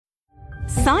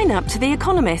Sign up to The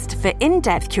Economist for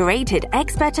in-depth curated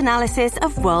expert analysis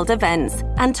of world events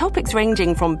and topics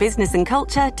ranging from business and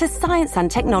culture to science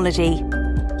and technology.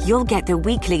 You'll get the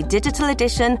weekly digital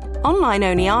edition,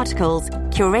 online-only articles,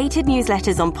 curated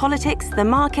newsletters on politics, the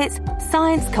markets,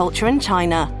 science, culture and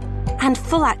China, and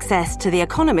full access to The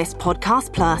Economist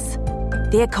Podcast Plus.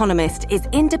 The Economist is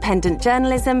independent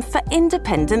journalism for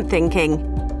independent thinking.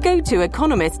 Go to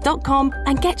economist.com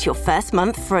and get your first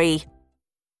month free.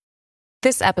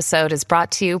 This episode is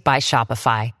brought to you by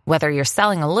Shopify. Whether you're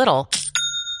selling a little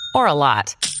or a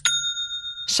lot,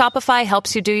 Shopify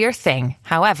helps you do your thing,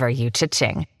 however you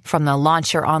cha-ching. From the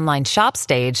launch your online shop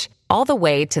stage, all the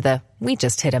way to the we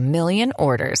just hit 1 million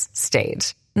orders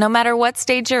stage. No matter what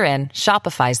stage you're in,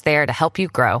 Shopify's there to help you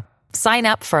grow. Sign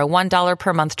up for a $1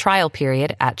 per month trial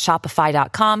period at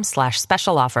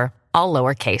shopify.com/special offer, all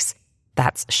lowercase.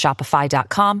 That's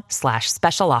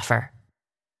shopify.com/special offer.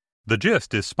 The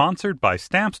Gist is sponsored by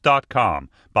Stamps.com.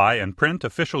 Buy and print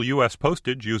official U.S.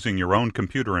 postage using your own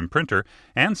computer and printer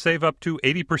and save up to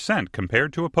 80%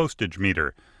 compared to a postage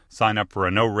meter. Sign up for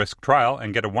a no-risk trial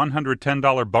and get a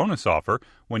 $110 bonus offer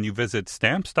when you visit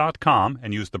Stamps.com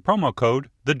and use the promo code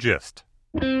THEGIST.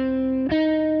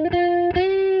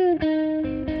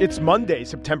 It's Monday,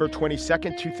 September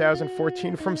 22nd,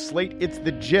 2014. From Slate, it's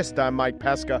The Gist. I'm Mike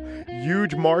Pesca.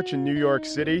 Huge march in New York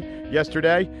City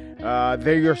yesterday.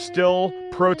 They are still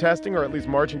protesting, or at least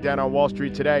marching down on Wall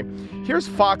Street today. Here's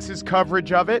Fox's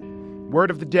coverage of it.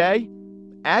 Word of the day,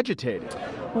 agitated.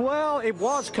 Well, it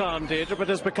was calm, Deirdre, but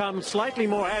has become slightly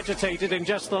more agitated in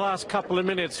just the last couple of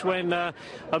minutes when a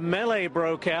melee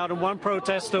broke out and one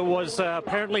protester was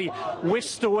apparently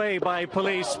whisked away by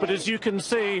police. But as you can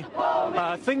see,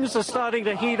 things are starting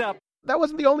to heat up. That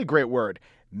wasn't the only great word.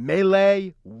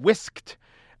 Melee, whisked.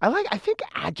 I think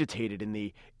agitated in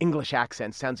the English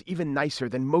accent sounds even nicer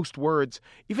than most words,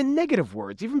 even negative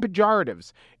words, even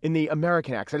pejoratives in the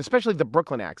American accent, especially the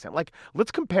Brooklyn accent. Like, let's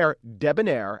compare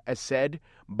debonair, as said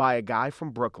by a guy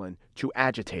from Brooklyn, to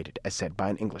agitated, as said by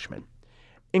an Englishman.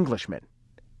 Englishman,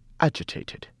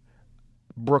 agitated.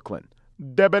 Brooklyn,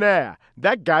 debonair.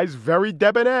 That guy's very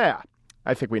debonair.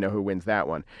 I think we know who wins that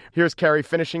one. Here's Kerry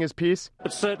finishing his piece.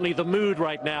 But certainly the mood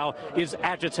right now is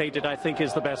agitated, I think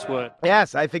is the best word.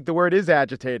 Yes, I think the word is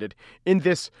agitated. In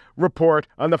this report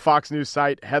on the Fox News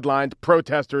site, headlined,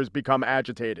 "Protesters Become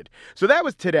Agitated." So that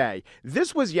was today.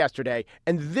 This was yesterday.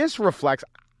 And this reflects...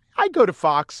 I go to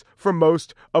Fox for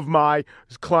most of my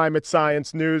climate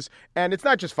science news, and it's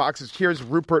not just Fox. Here's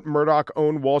Rupert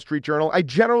Murdoch-owned Wall Street Journal. I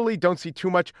generally don't see too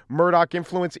much Murdoch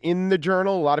influence in the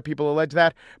Journal. A lot of people allege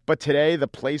that. But today, the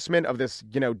placement of this,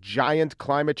 giant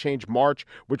climate change march,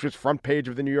 which was front page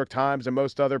of the New York Times and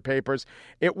most other papers,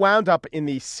 it wound up in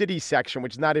the city section,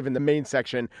 which is not even the main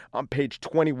section, on page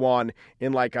 21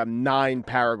 in like a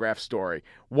 9-paragraph story.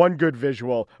 One good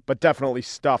visual, but definitely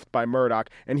stuffed by Murdoch.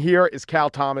 And here is Cal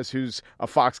Thomas, who's a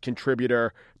Fox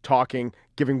contributor,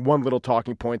 giving one little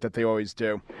talking point that they always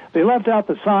do. They left out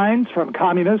the signs from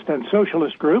communist and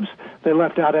socialist groups. They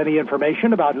left out any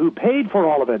information about who paid for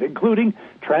all of it, including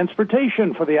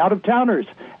transportation for the out-of-towners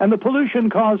and the pollution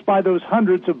caused by those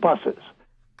hundreds of buses.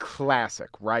 Classic,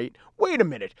 right? Wait a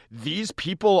minute. These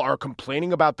people are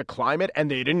complaining about the climate and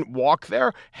they didn't walk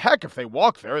there? Heck, if they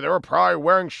walked there, they were probably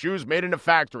wearing shoes made in a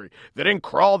factory. They didn't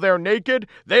crawl there naked.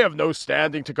 They have no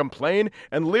standing to complain.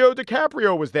 And Leo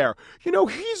DiCaprio was there.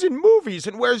 He's in movies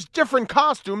and wears different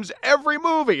costumes every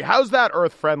movie. How's that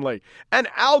earth-friendly? And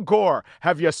Al Gore.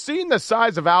 Have you seen the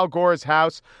size of Al Gore's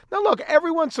house? Now, look,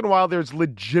 every once in a while, there's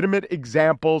legitimate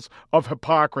examples of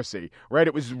hypocrisy, right?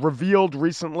 It was revealed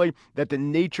recently that the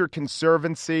Nature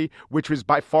Conservancy, which was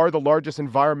by far the largest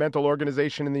environmental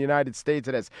organization in the United States.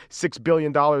 It has $6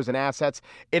 billion in assets.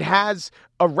 It has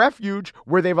a refuge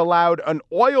where they've allowed an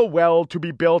oil well to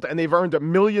be built, and they've earned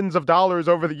millions of dollars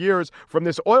over the years from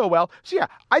this oil well. So yeah,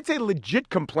 I'd say legit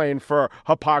complain for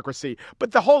hypocrisy.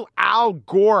 But the whole Al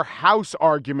Gore house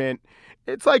argument,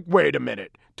 it's like, wait a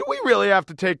minute. Do we really have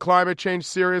to take climate change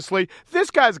seriously? This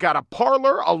guy's got a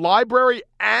parlor, a library,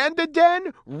 and a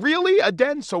den? Really? A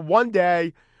den? So one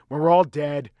day, when we're all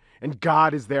dead, and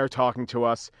God is there talking to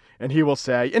us, and he will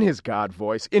say, in his God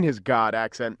voice, in his God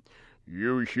accent,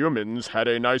 "You humans had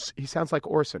a nice..." He sounds like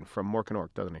Orson from Mork and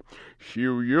Ork, doesn't he?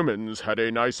 "You humans had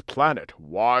a nice planet.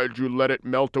 Why'd you let it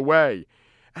melt away?"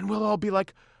 And we'll all be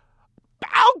like,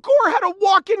 Al Gore had a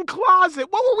walk-in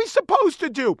closet. What were we supposed to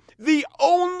do? The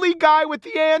only guy with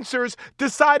the answers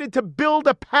decided to build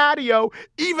a patio,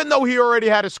 even though he already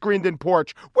had a screened-in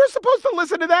porch. We're supposed to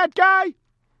listen to that guy?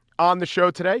 On the show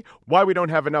today, why we don't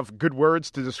have enough good words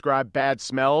to describe bad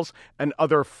smells and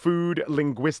other food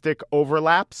linguistic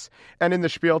overlaps. And in the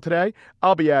spiel today,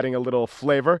 I'll be adding a little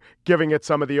flavor, giving it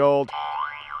some of the old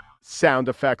sound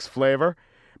effects flavor.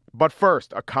 But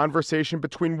first, a conversation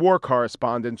between war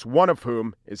correspondents, one of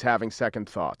whom is having second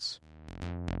thoughts.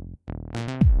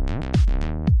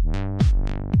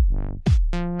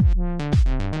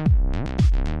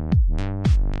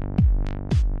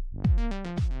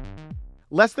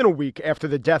 Less than a week after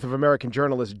the death of American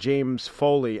journalist James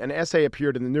Foley, an essay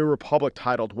appeared in the New Republic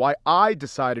titled "Why I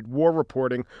Decided War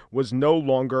Reporting Was No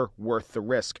Longer Worth the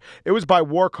Risk." It was by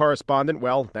war correspondent,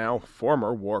 now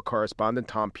former war correspondent,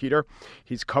 Tom Peter.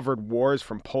 He's covered wars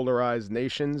from polarized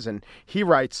nations, and he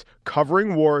writes,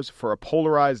 "Covering wars for a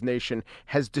polarized nation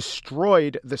has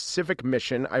destroyed the civic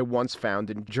mission I once found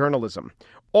in journalism."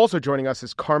 Also joining us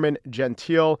is Carmen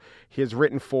Gentile. He has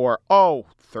written for,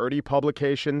 30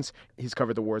 publications. He's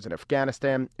covered the wars in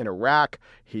Afghanistan, in Iraq.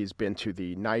 He's been to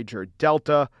the Niger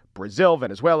Delta, Brazil,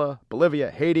 Venezuela, Bolivia,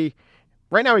 Haiti.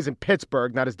 Right now he's in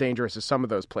Pittsburgh, not as dangerous as some of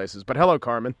those places. But hello,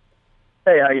 Carmen.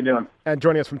 Hey, how you doing? And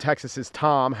joining us from Texas is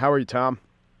Tom. How are you, Tom?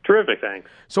 Terrific,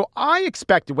 thanks. So I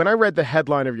expected, when I read the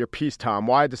headline of your piece, Tom,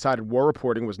 "Why I Decided War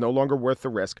Reporting Was No Longer Worth the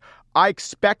Risk," I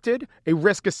expected a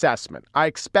risk assessment. I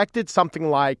expected something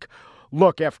like,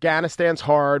 look, Afghanistan's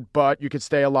hard, but you could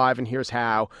stay alive, and here's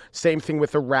how. Same thing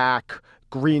with Iraq,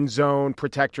 green zone,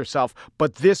 protect yourself.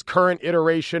 But this current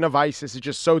iteration of ISIS is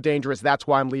just so dangerous, that's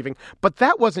why I'm leaving. But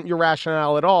that wasn't your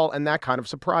rationale at all, and that kind of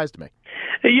surprised me.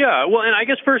 Yeah, well, and I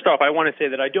guess first off, I want to say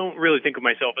that I don't really think of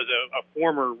myself as a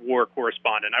former war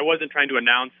correspondent. I wasn't trying to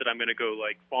announce that I'm going to go,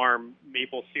 farm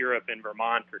maple syrup in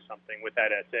Vermont or something with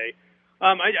that essay.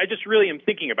 I just really am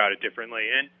thinking about it differently.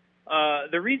 And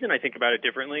the reason I think about it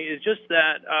differently is just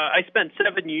that I spent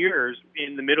 7 years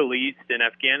in the Middle East and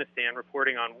Afghanistan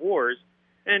reporting on wars.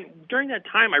 And during that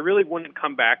time, I really wouldn't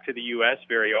come back to the U.S.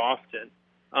 very often.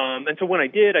 And so when I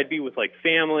did, I'd be with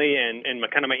family and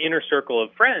my inner circle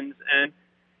of friends. And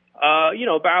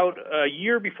about a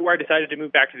year before I decided to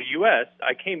move back to the U.S.,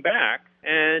 I came back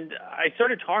and I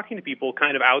started talking to people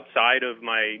kind of outside of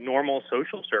my normal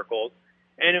social circles.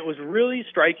 And it was really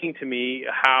striking to me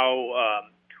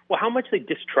how much they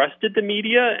distrusted the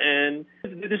media. And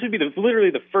this would be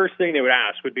literally the first thing they would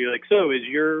ask would be so is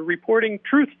your reporting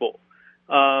truthful?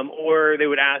 Or they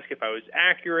would ask if I was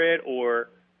accurate or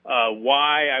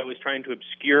why I was trying to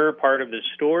obscure part of the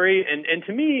story. And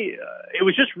to me, it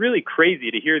was just really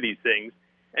crazy to hear these things.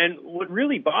 And what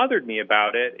really bothered me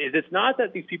about it is it's not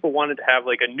that these people wanted to have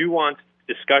a nuanced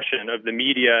discussion of the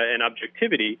media and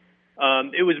objectivity.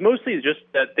 It was mostly just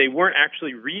that they weren't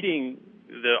actually reading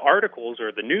the articles or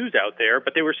the news out there,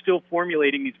 but they were still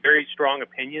formulating these very strong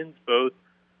opinions, both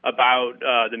about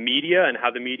the media and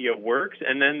how the media works,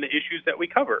 and then the issues that we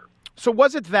cover. So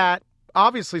was it that,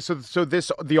 obviously,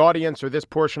 the audience or this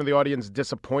portion of the audience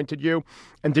disappointed you,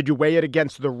 and did you weigh it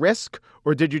against the risk,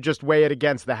 or did you just weigh it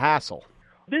against the hassle?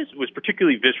 This was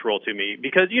particularly visceral to me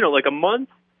because, a month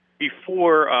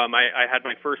before I had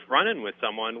my first run-in with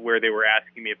someone where they were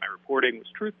asking me if my reporting was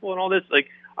truthful and all this,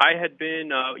 I had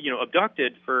been,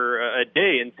 abducted for a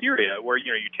day in Syria where,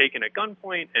 you're taken at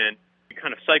gunpoint and you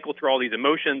kind of cycle through all these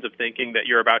emotions of thinking that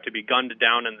you're about to be gunned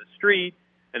down in the street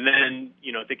and then,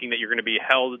 thinking that you're going to be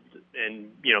held and,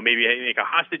 maybe make a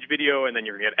hostage video and then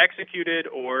you're going to get executed,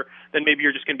 or then maybe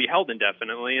you're just going to be held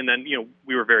indefinitely. And then,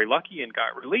 we were very lucky and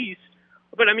got released.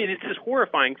 But it's this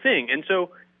horrifying thing. And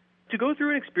so to go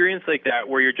through an experience like that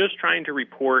where you're just trying to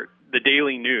report the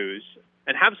daily news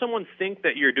and have someone think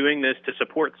that you're doing this to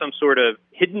support some sort of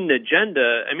hidden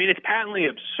agenda, it's patently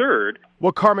absurd.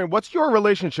 Well, Carmen, what's your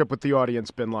relationship with the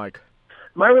audience been like?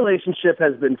 My relationship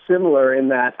has been similar in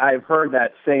that I've heard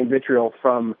that same vitriol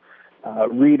from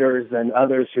readers and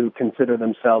others who consider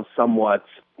themselves somewhat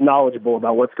knowledgeable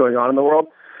about what's going on in the world.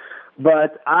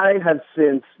 But I have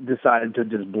since decided to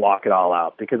just block it all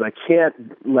out because I can't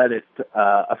let it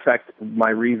affect my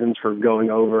reasons for going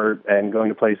over and going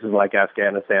to places like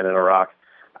Afghanistan and Iraq.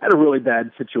 I had a really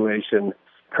bad situation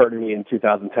occur to me in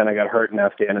 2010. I got hurt in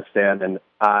Afghanistan, and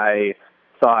I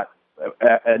thought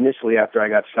initially after I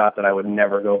got shot that I would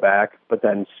never go back. But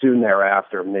then soon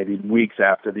thereafter, maybe weeks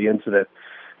after the incident,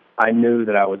 I knew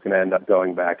that I was going to end up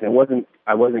going back. And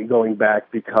I wasn't going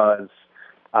back because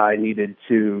I needed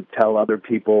to tell other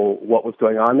people what was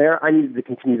going on there. I needed to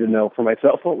continue to know for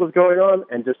myself what was going on,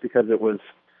 and just because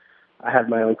I had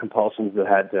my own compulsions that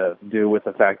had to do with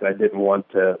the fact that I didn't want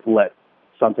to let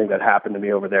something that happened to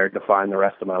me over there define the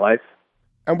rest of my life.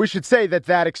 And we should say that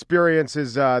that experience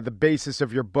is the basis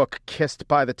of your book, Kissed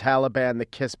by the Taliban, the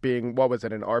kiss being, what was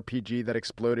it, an RPG that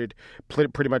exploded,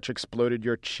 pretty much exploded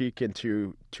your cheek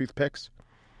into toothpicks?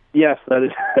 Yes, that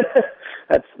is.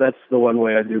 That's the one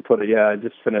way I do put it. Yeah, I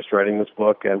just finished writing this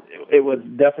book, and it was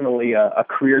definitely a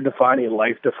career-defining,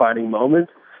 life-defining moment,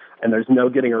 and there's no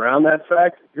getting around that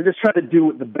fact. You're just trying to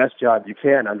do the best job you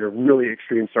can under really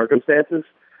extreme circumstances,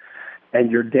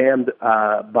 and you're damned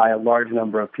by a large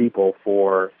number of people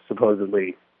for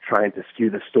supposedly trying to skew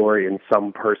the story in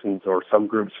some person's or some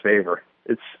group's favor.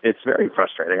 It's very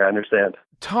frustrating, I understand.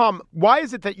 Tom, why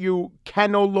is it that you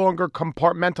can no longer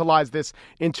compartmentalize this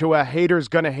into a haters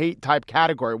gonna hate type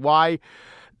category? Why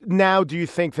now do you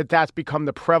think that that's become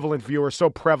the prevalent view, or so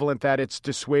prevalent that it's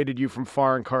dissuaded you from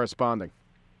foreign corresponding?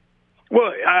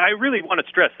 Well, I really want to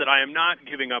stress that I am not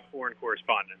giving up foreign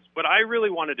correspondence. What I really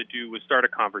wanted to do was start a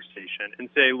conversation and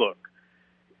say, look,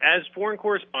 as foreign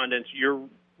correspondents, you're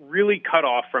really cut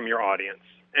off from your audience.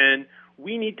 And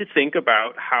we need to think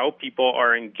about how people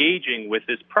are engaging with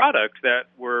this product that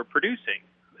we're producing.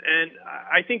 And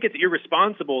I think it's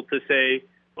irresponsible to say,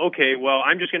 okay, well,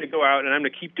 I'm just going to go out and I'm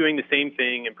going to keep doing the same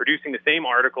thing and producing the same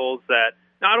articles that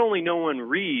not only no one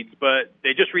reads, but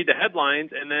they just read the headlines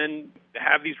and then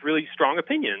have these really strong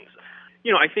opinions.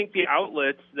 You know, I think the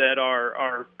outlets that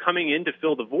are coming in to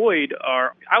fill the void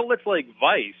are outlets like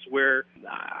Vice, where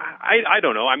I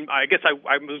don't know. I guess I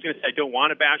was going to say I don't want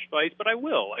to bash Vice, but I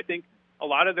will. I think a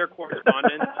lot of their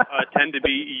correspondents tend to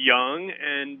be young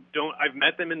and I've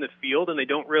met them in the field, and they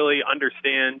don't really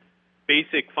understand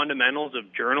basic fundamentals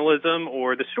of journalism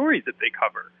or the stories that they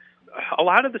cover. A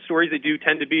lot of the stories they do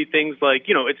tend to be things like,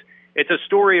 you know, it's a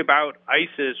story about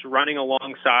ISIS running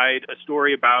alongside a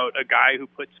story about a guy who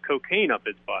puts cocaine up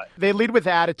his butt. They lead with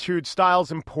attitude.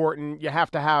 Style's important. You have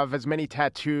to have as many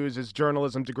tattoos as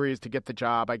journalism degrees to get the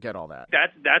job. I get all that.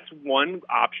 That's one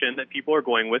option that people are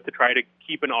going with to try to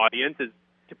keep an audience, is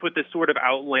to put this sort of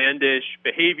outlandish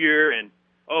behavior and,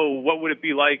 oh, what would it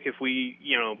be like if we,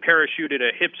 you know, parachuted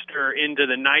a hipster into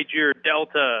the Niger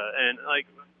Delta? And, like,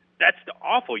 that's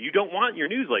awful. You don't want your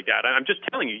news like that. I'm just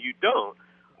telling you, you don't.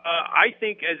 I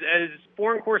think as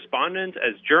foreign correspondents,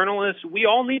 as journalists, we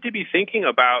all need to be thinking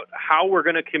about how we're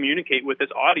going to communicate with this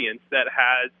audience that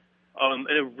has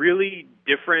a really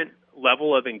different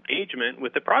level of engagement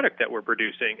with the product that we're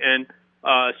producing. And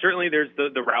certainly there's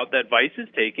the route that Vice is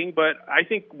taking, but I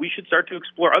think we should start to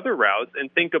explore other routes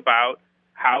and think about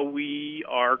how we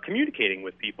are communicating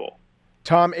with people.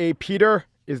 Tom A. Peter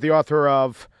is the author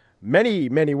of many,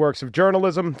 many works of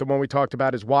journalism. The one we talked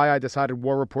about is Why I Decided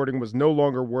War Reporting Was No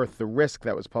Longer Worth the Risk.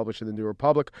 That was published in the New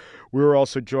Republic. We were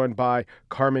also joined by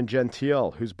Carmen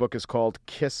Gentile, whose book is called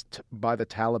Kissed by the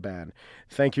Taliban.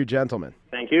 Thank you, gentlemen.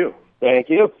 Thank you. Thank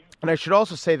you. And I should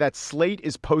also say that Slate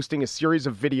is posting a series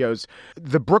of videos.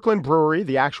 The Brooklyn Brewery,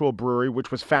 the actual brewery,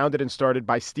 which was founded and started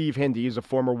by Steve Hindy, who's a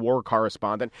former war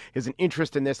correspondent, has an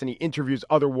interest in this, and he interviews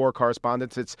other war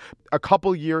correspondents. It's a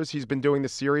couple years he's been doing the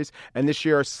series, and this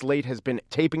year Slate has been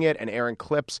taping it and airing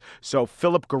clips. So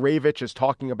Philip Gorevich is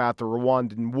talking about the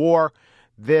Rwandan war.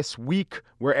 This week,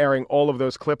 we're airing all of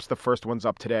those clips. The first one's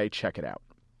up today. Check it out.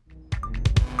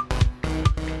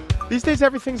 These days,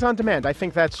 everything's on demand. I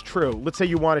think that's true. Let's say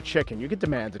you want a chicken. You can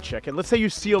demand a chicken. Let's say you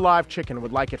see a live chicken and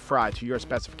would like it fried to your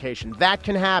specification. That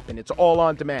can happen. It's all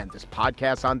on demand. This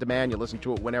podcast's on demand. You listen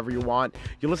to it whenever you want.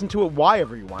 You listen to it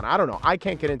wherever you want. I don't know. I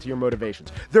can't get into your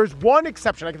motivations. There's one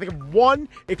exception. I can think of one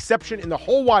exception in the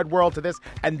whole wide world to this,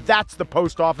 and that's the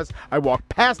post office. I walk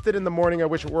past it in the morning. I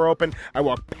wish it were open. I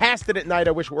walk past it at night.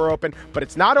 I wish it were open. But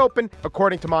it's not open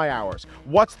according to my hours.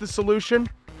 What's the solution?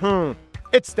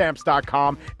 It's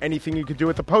Stamps.com. Anything you could do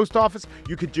at the post office,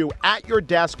 you could do at your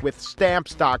desk with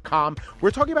Stamps.com.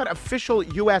 We're talking about official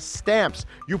U.S. stamps.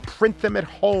 You print them at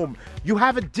home. You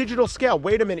have a digital scale.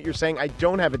 Wait a minute, you're saying I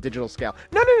don't have a digital scale.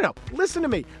 No. Listen to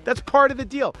me. That's part of the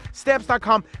deal.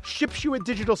 Stamps.com ships you a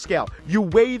digital scale. You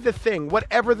weigh the thing,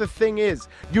 whatever the thing is.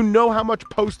 You know how much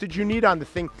postage you need on the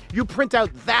thing. You print out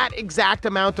that exact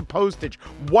amount of postage.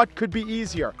 What could be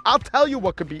easier? I'll tell you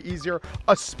what could be easier.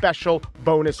 A special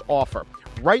bonus offer.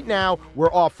 Right now,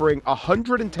 we're offering a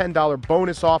 $110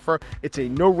 bonus offer. It's a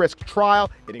no-risk trial.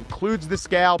 It includes the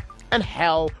scale. And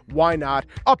hell, why not?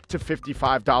 Up to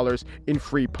 $55 in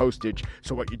free postage.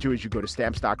 So what you do is you go to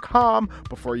Stamps.com.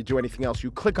 Before you do anything else,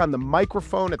 you click on the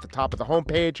microphone at the top of the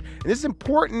homepage. And this is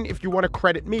important if you want to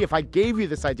credit me. If I gave you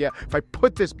this idea, if I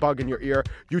put this bug in your ear,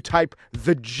 you type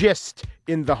the gist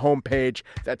in the homepage.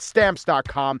 That's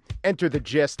Stamps.com. Enter the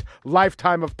gist.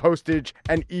 Lifetime of postage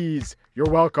and ease. You're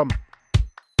welcome.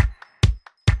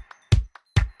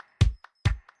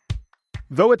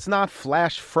 Though it's not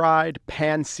flash-fried,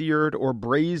 pan-seared, or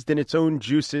braised in its own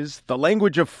juices, The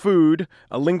Language of Food,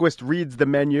 A Linguist Reads the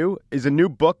Menu, is a new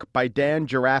book by Dan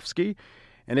Jarafsky,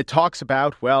 and it talks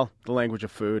about, well, the language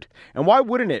of food. And why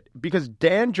wouldn't it? Because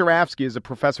Dan Jarafsky is a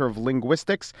professor of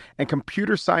linguistics and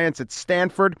computer science at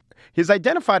Stanford. He's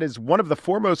identified as one of the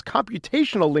foremost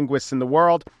computational linguists in the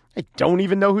world. I don't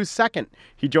even know who's second.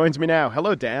 He joins me now.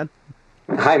 Hello, Dan.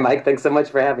 Hi, Mike. Thanks so much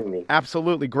for having me.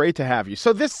 Absolutely. Great to have you.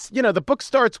 So this, the book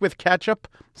starts with ketchup,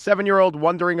 7-year-old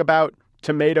wondering about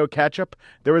tomato ketchup.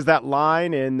 There was that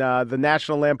line in the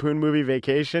National Lampoon movie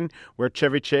Vacation where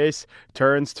Chevy Chase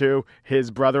turns to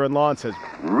his brother-in-law and says,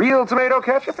 "Real tomato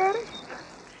ketchup, Eddie?"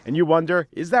 And you wonder,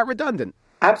 is that redundant?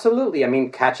 Absolutely. I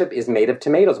mean, ketchup is made of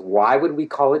tomatoes. Why would we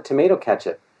call it tomato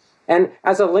ketchup? And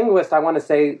as a linguist, I want to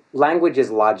say language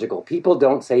is logical. People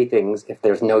don't say things if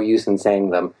there's no use in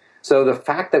saying them. So the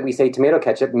fact that we say tomato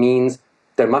ketchup means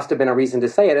there must have been a reason to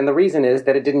say it, and the reason is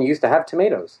that it didn't used to have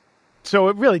tomatoes. So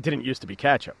it really didn't used to be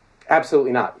ketchup.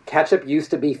 Absolutely not. Ketchup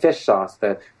used to be fish sauce,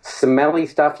 the smelly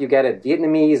stuff you get at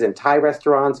Vietnamese and Thai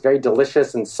restaurants, very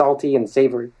delicious and salty and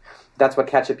savory. That's what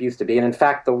ketchup used to be. And in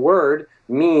fact, the word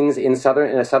means in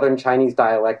a southern Chinese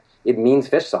dialect, it means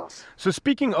fish sauce. So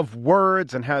speaking of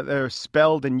words and how they're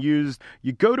spelled and used,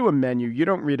 you go to a menu. You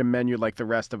don't read a menu like the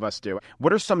rest of us do.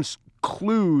 What are some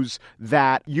clues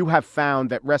that you have found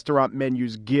that restaurant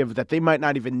menus give that they might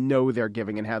not even know they're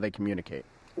giving and how they communicate?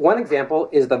 One example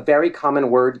is the very common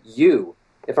word you.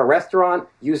 If a restaurant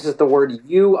uses the word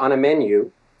you on a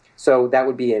menu, so that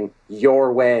would be in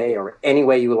your way or any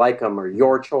way you like them or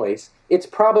your choice, it's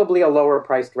probably a lower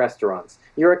priced restaurant.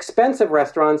 Your expensive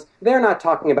restaurants, they're not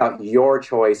talking about your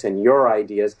choice and your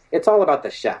ideas. It's all about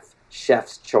the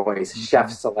chef's choice,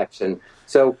 chef's selection.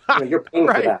 So you're paying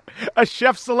for that. A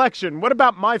chef's selection. What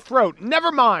about my throat?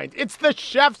 Never mind. It's the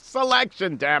chef's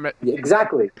selection, damn it.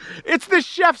 Exactly. It's the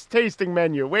chef's tasting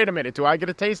menu. Wait a minute. Do I get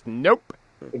a taste? Nope.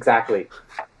 Exactly.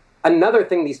 Another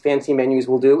thing these fancy menus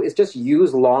will do is just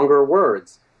use longer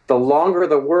words. The longer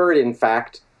the word, in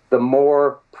fact, the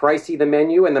more pricey the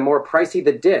menu and the more pricey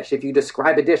the dish. If you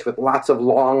describe a dish with lots of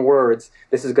long words,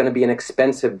 this is going to be an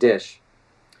expensive dish.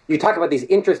 You talk about these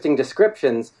interesting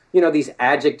descriptions, these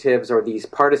adjectives or these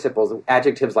participles,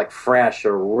 adjectives like fresh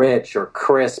or rich or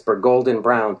crisp or golden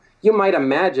brown. You might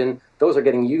imagine those are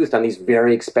getting used on these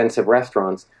very expensive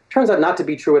restaurants. Turns out not to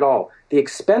be true at all. The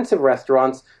expensive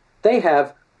restaurants, they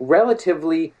have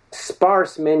relatively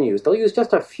sparse menus. They'll use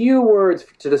just a few words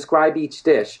to describe each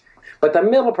dish. But the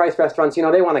middle-priced restaurants,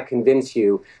 they want to convince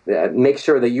you, make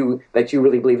sure that you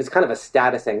really believe. It's kind of a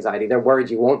status anxiety. They're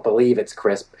worried you won't believe it's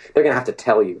crisp. They're going to have to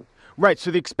tell you. Right. So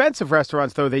the expensive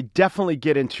restaurants, though, they definitely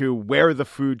get into where the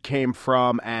food came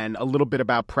from and a little bit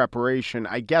about preparation,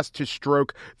 I guess, to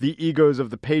stroke the egos of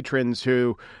the patrons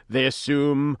who they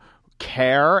assume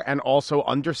care and also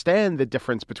understand the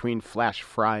difference between flash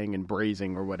frying and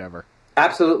braising or whatever.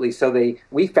 Absolutely. So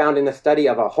we found in a study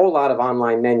of a whole lot of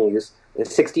online menus,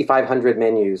 6,500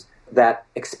 menus, that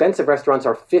expensive restaurants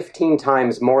are 15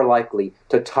 times more likely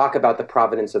to talk about the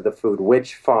provenance of the food,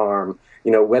 which farm,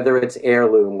 whether it's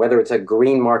heirloom, whether it's a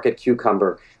green market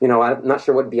cucumber. I'm not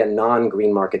sure what would be a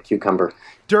non-green market cucumber.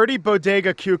 Dirty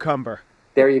bodega cucumber.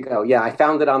 There you go. Yeah, I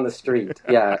found it on the street.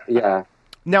 Yeah.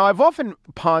 Now, I've often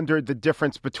pondered the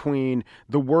difference between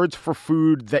the words for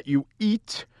food that you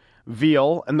eat,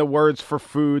 veal, and the words for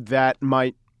food that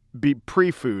might be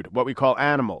pre-food, what we call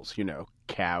animals,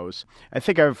 cows. I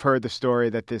think I've heard the story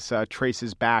that this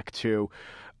traces back to,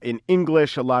 in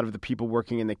English, a lot of the people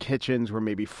working in the kitchens were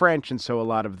maybe French, and so a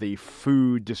lot of the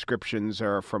food descriptions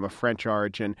are from a French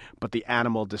origin, but the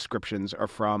animal descriptions are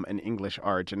from an English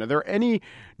origin. Are there any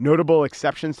notable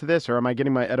exceptions to this, or am I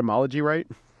getting my etymology right?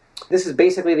 This is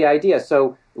basically the idea.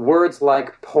 So words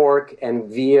like pork and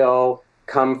veal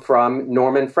come from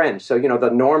Norman French. So, the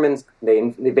Normans, they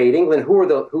invade England.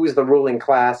 Who's the ruling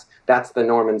class? That's the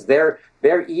Normans. They're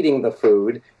eating the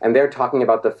food, and they're talking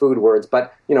about the food words.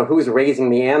 But, who's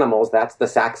raising the animals? That's the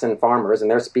Saxon farmers, and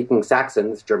they're speaking Saxon,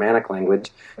 this Germanic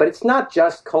language. But it's not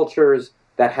just cultures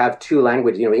that have two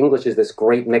languages. English is this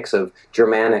great mix of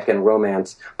Germanic and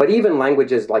Romance. But even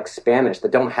languages like Spanish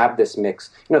that don't have this mix,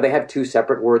 they have two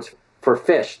separate words for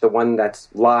fish, the one that's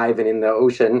live and in the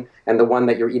ocean and the one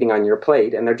that you're eating on your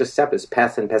plate, and they're just separate,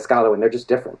 pez and pescado, and they're just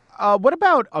different. What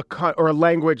about a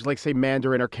language like, say,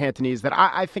 Mandarin or Cantonese that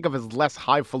I think of as less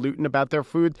highfalutin about their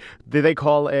food? Do they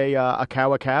call a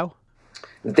cow a cow?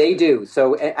 They do.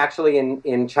 So actually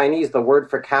in Chinese, the word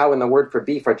for cow and the word for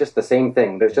beef are just the same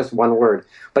thing. There's just one word.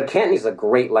 But Cantonese is a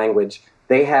great language.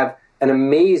 They have an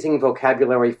amazing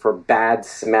vocabulary for bad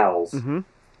smells. Mm-hmm.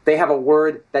 They have a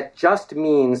word that just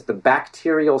means the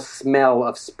bacterial smell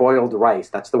of spoiled rice.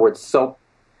 That's the word soap.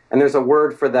 And there's a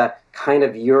word for the kind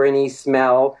of urine-y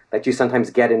smell that you sometimes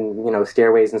get in,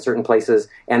 stairways in certain places,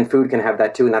 and food can have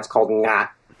that too, and that's called nga.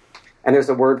 And there's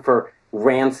a word for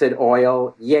rancid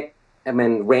oil, yik, and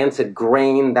then rancid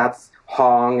grain, that's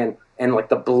hong, and like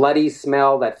the bloody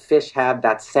smell that fish have,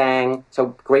 that's sang. So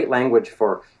great language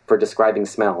for describing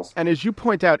smells. And as you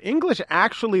point out, English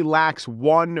actually lacks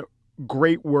one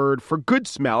great word for good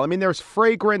smell. I mean, there's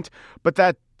fragrant, but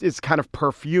that is kind of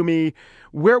perfumey.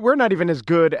 We're not even as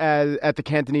good at the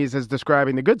Cantonese as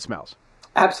describing the good smells.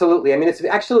 Absolutely. I mean, it's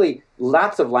actually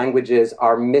lots of languages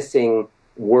are missing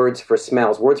words for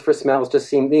smells. Words for smells just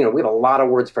seem, we have a lot of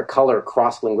words for color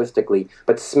cross-linguistically,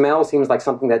 but smell seems like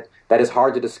something that is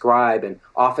hard to describe, and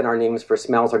often our names for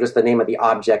smells are just the name of the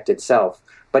object itself.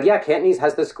 But yeah, Cantonese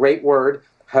has this great word,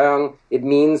 hung. It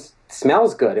means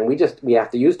smells good, and we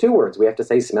have to use two words. We have to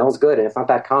say smells good, and it's not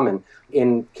that common.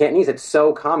 In Cantonese, it's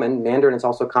so common. Mandarin, it's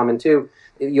also common too.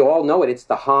 You all know it. It's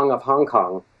the hong of Hong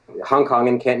Kong. Hong Kong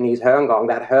in Cantonese, Hong Kong,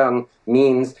 that hong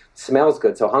means smells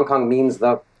good. So Hong Kong means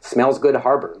the smells good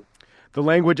harbor. The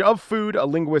Language of Food, A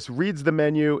Linguist Reads the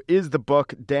Menu is the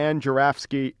book. Dan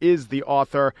Jurafsky is the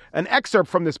author. An excerpt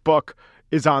from this book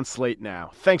is on Slate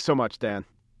now. Thanks so much, Dan.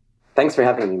 Thanks for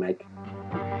having me, Mike.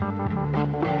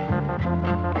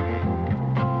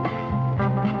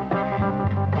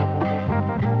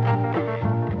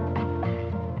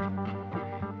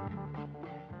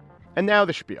 And now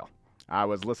the spiel. I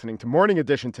was listening to Morning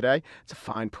Edition today. It's a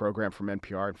fine program from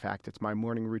NPR. In fact, it's my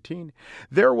morning routine.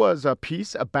 There was a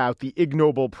piece about the Ig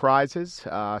Nobel Prizes,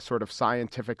 sort of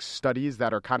scientific studies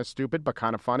that are kind of stupid but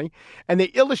kind of funny. And they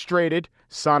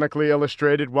sonically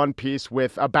illustrated one piece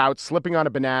about slipping on a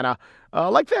banana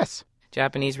like this.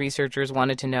 Japanese researchers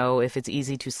wanted to know if it's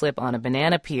easy to slip on a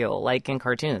banana peel, like in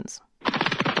cartoons.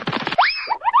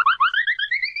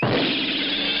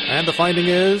 And the finding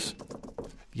is,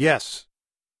 yes.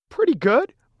 Pretty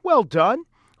good. Well done.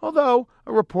 Although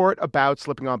a report about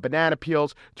slipping on banana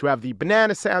peels to have the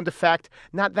banana sound effect,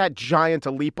 not that giant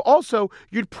a leap. Also,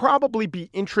 you'd probably be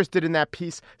interested in that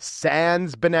piece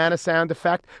sans banana sound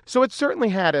effect. So it certainly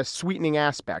had a sweetening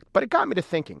aspect. But it got me to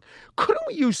thinking, couldn't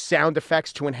we use sound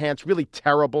effects to enhance really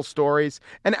terrible stories?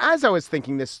 And as I was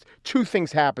thinking this, two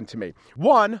things happened to me.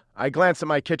 One, I glanced at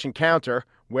my kitchen counter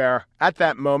where at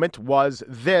that moment was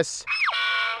this.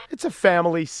 It's a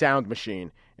family sound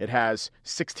machine. It has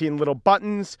 16 little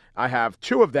buttons. I have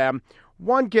 2 of them.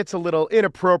 One gets a little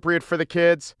inappropriate for the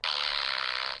kids.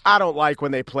 I don't like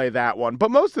when they play that one,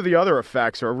 but most of the other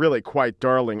effects are really quite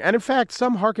darling. And in fact,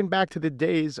 some harken back to the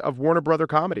days of Warner Brother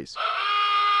comedies.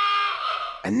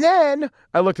 And then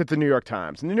I looked at the New York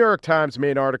Times. And the New York Times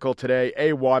main article today,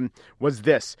 A1, was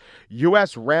this: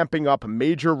 U.S. ramping up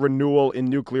major renewal in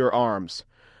nuclear arms.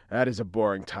 That is a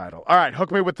boring title. All right,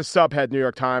 hook me with the subhead, New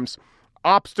York Times.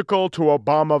 Obstacle to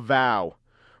Obama vow.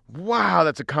 Wow,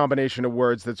 that's a combination of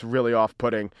words that's really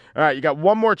off-putting. All right, you got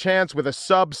one more chance with a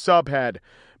subhead.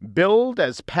 Build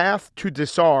as path to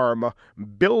disarm.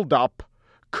 Build up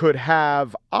could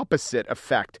have opposite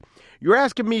effect. You're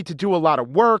asking me to do a lot of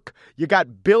work. You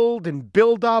got build and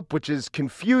build up, which is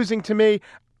confusing to me.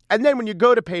 And then when you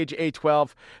go to page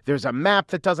 812, there's a map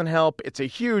that doesn't help. It's a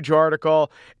huge article.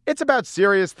 It's about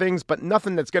serious things, but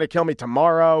nothing that's going to kill me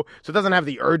tomorrow. So it doesn't have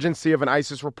the urgency of an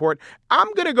ISIS report. I'm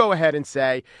going to go ahead and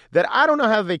say that I don't know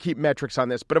how they keep metrics on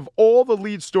this, but of all the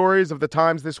lead stories of the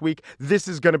Times this week, this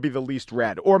is going to be the least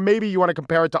read. Or maybe you want to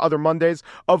compare it to other Mondays.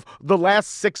 Of the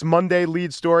last 6 Monday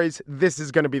lead stories, this is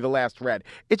going to be the last read.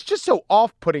 It's just so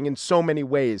off-putting in so many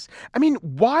ways. I mean,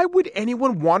 why would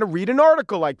anyone want to read an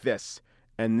article like this?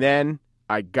 And then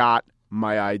I got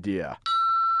my idea.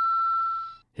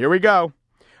 Here we go.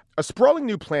 A sprawling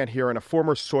new plant here in a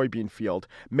former soybean field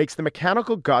makes the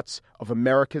mechanical guts of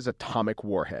America's atomic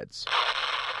warheads.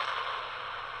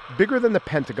 Bigger than the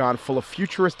Pentagon, full of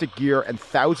futuristic gear and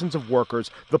thousands of workers,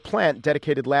 the plant,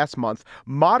 dedicated last month,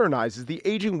 modernizes the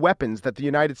aging weapons that the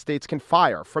United States can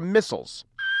fire, from missiles,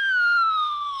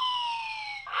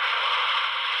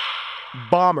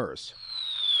 bombers,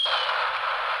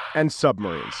 and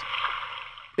submarines.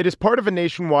 It is part of a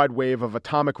nationwide wave of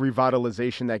atomic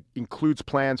revitalization that includes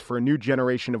plans for a new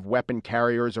generation of weapon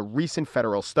carriers. A recent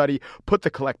federal study put the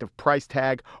collective price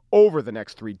tag over the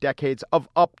next 3 decades of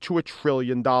up to $1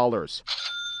 trillion.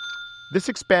 This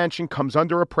expansion comes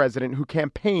under a president who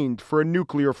campaigned for a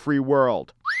nuclear-free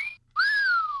world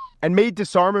and made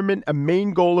disarmament a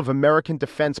main goal of American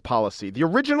defense policy. The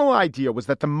original idea was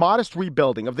that the modest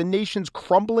rebuilding of the nation's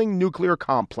crumbling nuclear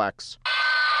complex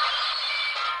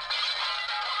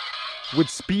would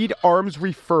speed arms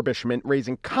refurbishment,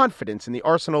 raising confidence in the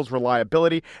arsenal's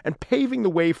reliability and paving the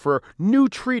way for new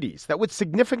treaties that would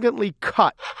significantly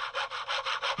cut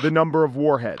the number of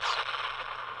warheads.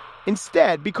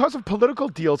 Instead, because of political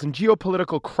deals and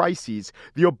geopolitical crises,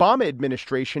 the Obama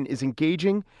administration is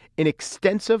engaging in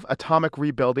extensive atomic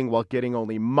rebuilding while getting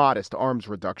only modest arms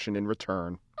reduction in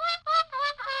return.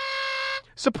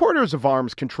 Supporters of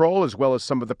arms control, as well as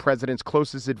some of the president's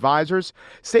closest advisors,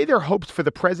 say their hopes for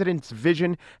the president's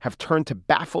vision have turned to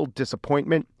baffled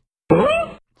disappointment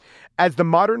as the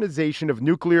modernization of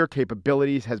nuclear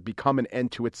capabilities has become an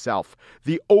end to itself.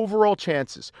 The overall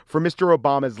chances for Mr.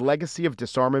 Obama's legacy of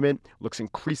disarmament looks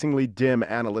increasingly dim,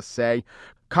 analysts say.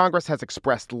 Congress has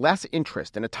expressed less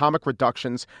interest in atomic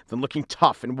reductions than looking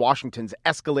tough in Washington's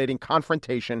escalating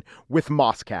confrontation with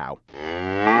Moscow.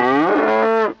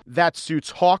 That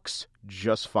suits hawks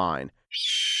just fine.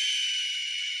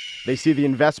 They see the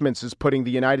investments as putting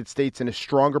the United States in a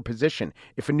stronger position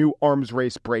if a new arms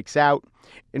race breaks out.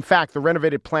 In fact, the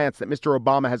renovated plants that Mr.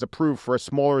 Obama has approved for a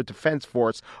smaller defense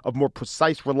force of more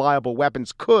precise, reliable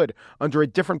weapons could, under a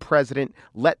different president,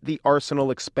 let the arsenal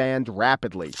expand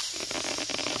rapidly.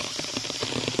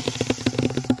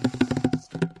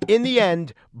 In the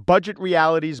end, budget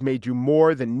realities may do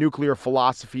more than nuclear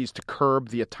philosophies to curb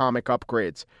the atomic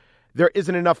upgrades. There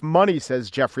isn't enough money,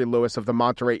 says Jeffrey Lewis of the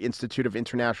Monterey Institute of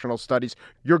International Studies.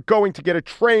 You're going to get a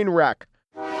train wreck.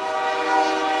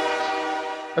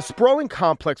 A sprawling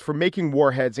complex for making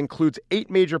warheads includes 8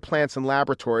 major plants and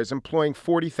laboratories employing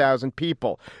 40,000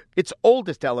 people. Its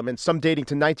oldest elements, some dating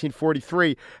to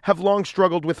 1943, have long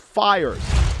struggled with fires,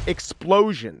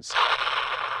 explosions,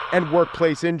 and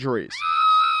workplace injuries,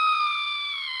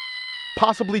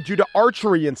 possibly due to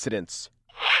archery incidents.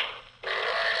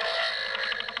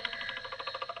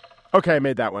 Okay, I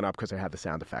made that one up because I had the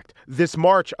sound effect. This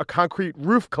March, a concrete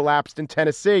roof collapsed in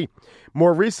Tennessee.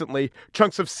 More recently,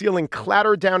 chunks of ceiling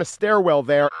clattered down a stairwell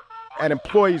there, and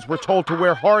employees were told to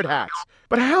wear hard hats.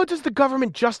 But how does the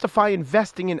government justify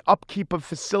investing in upkeep of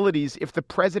facilities if the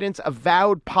president's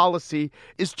avowed policy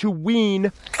is to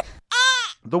wean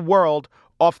the world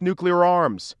off nuclear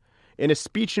arms? In a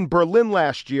speech in Berlin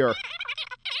last year,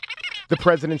 the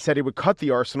president said he would cut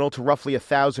the arsenal to roughly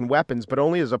 1,000 weapons, but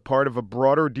only as a part of a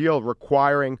broader deal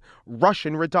requiring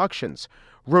Russian reductions.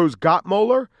 Rose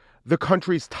Gottmoller, the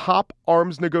country's top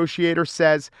arms negotiator,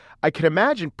 says, I can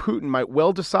imagine Putin might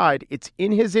well decide it's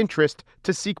in his interest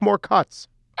to seek more cuts.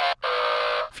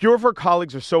 Few of her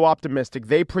colleagues are so optimistic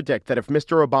they predict that if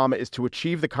Mr. Obama is to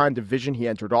achieve the kind of vision he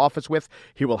entered office with,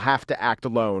 he will have to act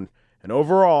alone. And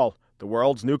overall, the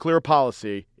world's nuclear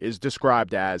policy is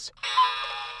described as...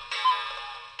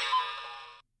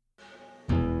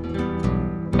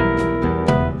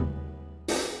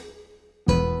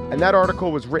 And that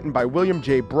article was written by William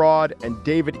J. Broad and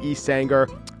David E. Sanger.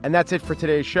 And that's it for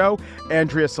today's show.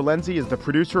 Andrea Salenzi is the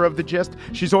producer of The Gist.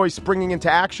 She's always springing into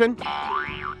action.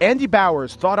 Andy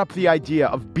Bowers thought up the idea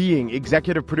of being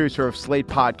executive producer of Slate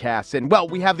Podcasts. And, well,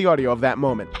 we have the audio of that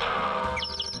moment.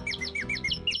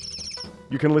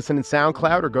 You can listen in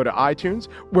SoundCloud or go to iTunes.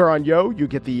 We're on Yo. You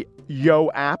get the Yo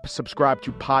app. Subscribe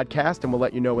to podcast, and we'll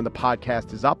let you know when the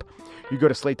podcast is up. You go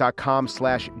to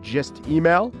slate.com/gist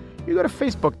email. You go to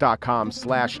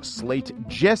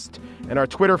facebook.com/slategist. And our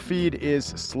Twitter feed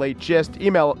is SlateGist.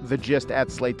 Email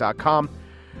thegist@slate.com.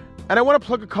 And I want to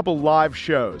plug a couple live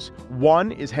shows.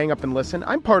 One is Hang Up and Listen.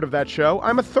 I'm part of that show.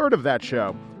 I'm a third of that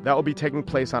show. That will be taking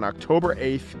place on October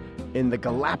 8th in the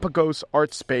Galapagos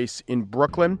Art Space in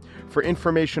Brooklyn. For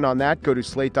information on that, go to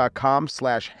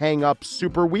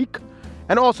slate.com/hangupsuperweek.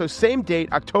 And also, same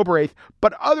date, October 8th,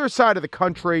 but other side of the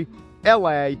country,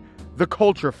 LA, the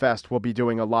Culture Fest will be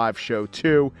doing a live show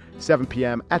too, 7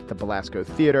 p.m. at the Belasco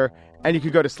Theater. And you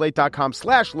can go to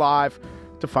slate.com/live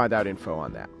to find out info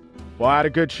on that. Well, I had a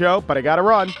good show, but I got to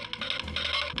run.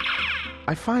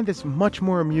 I find this much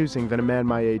more amusing than a man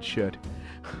my age should.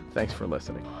 Thanks for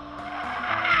listening.